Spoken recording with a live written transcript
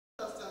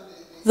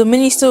The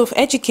Minister of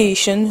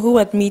Education, who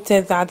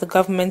admitted that the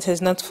government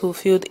has not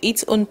fulfilled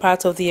its own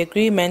part of the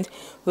agreement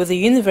with the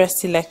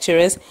university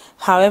lecturers,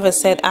 however,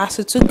 said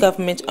ASUU took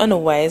government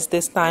unawares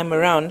this time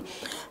around,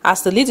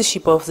 as the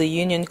leadership of the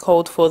union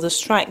called for the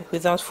strike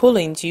without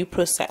following due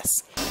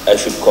process. I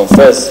should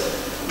confess,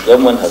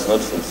 government has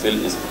not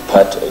fulfilled its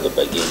part of the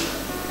bargain.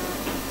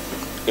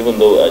 Even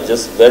though I'm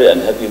just very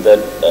unhappy that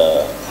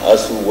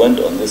ASUU went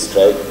on this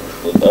strike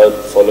without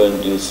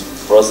following due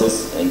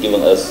process and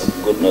giving us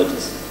good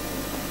notice.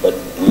 But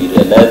we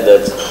realize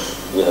that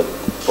we have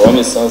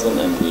promised something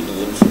and we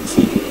didn't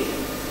fulfill.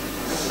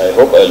 I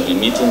hope I'll be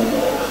meeting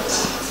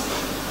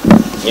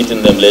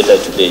them later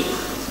today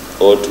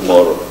or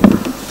tomorrow,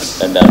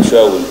 and I'm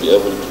sure we'll be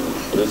able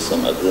to reach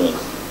some agreement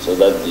so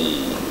that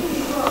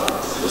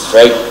the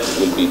strike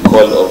will be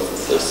called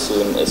off as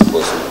soon as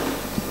possible.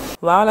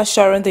 While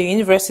assuring the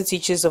university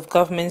teachers of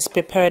government's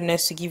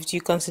preparedness to give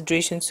due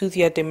consideration to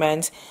their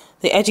demands,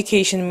 the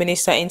Education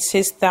Minister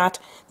insists that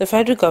the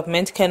federal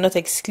government cannot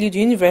exclude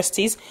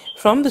universities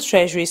from the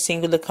Treasury's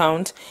single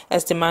account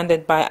as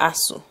demanded by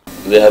ASUU.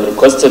 They have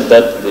requested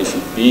that they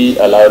should be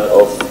allowed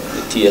off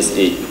the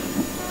TSA,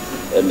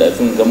 and I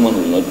think government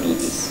will not do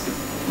this.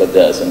 But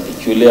there are some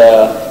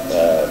peculiar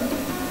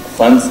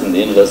funds in the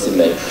university,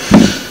 like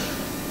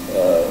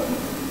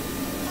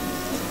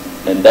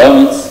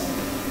endowments,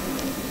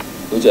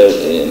 which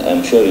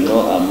I'm sure you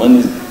know are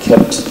money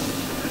kept,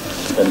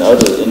 and out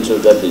of the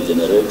interest that they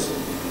generate,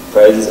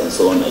 prizes and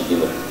so on are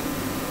given.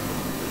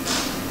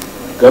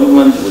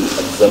 Government will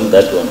exempt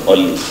that one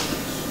only.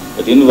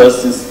 But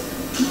universities,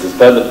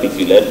 despite the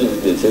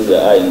peculiarities they say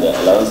there are in the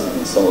allowances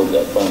and some of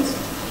their funds,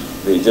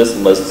 they just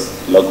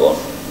must log on.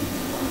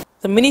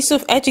 The Minister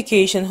of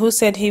Education, who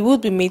said he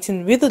would be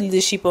meeting with the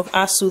leadership of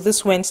ASUU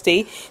this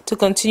Wednesday to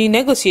continue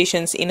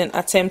negotiations in an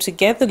attempt to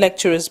get the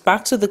lecturers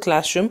back to the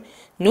classroom,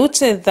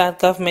 noted that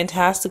government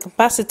has the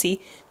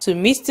capacity to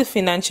meet the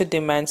financial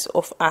demands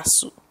of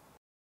ASUU.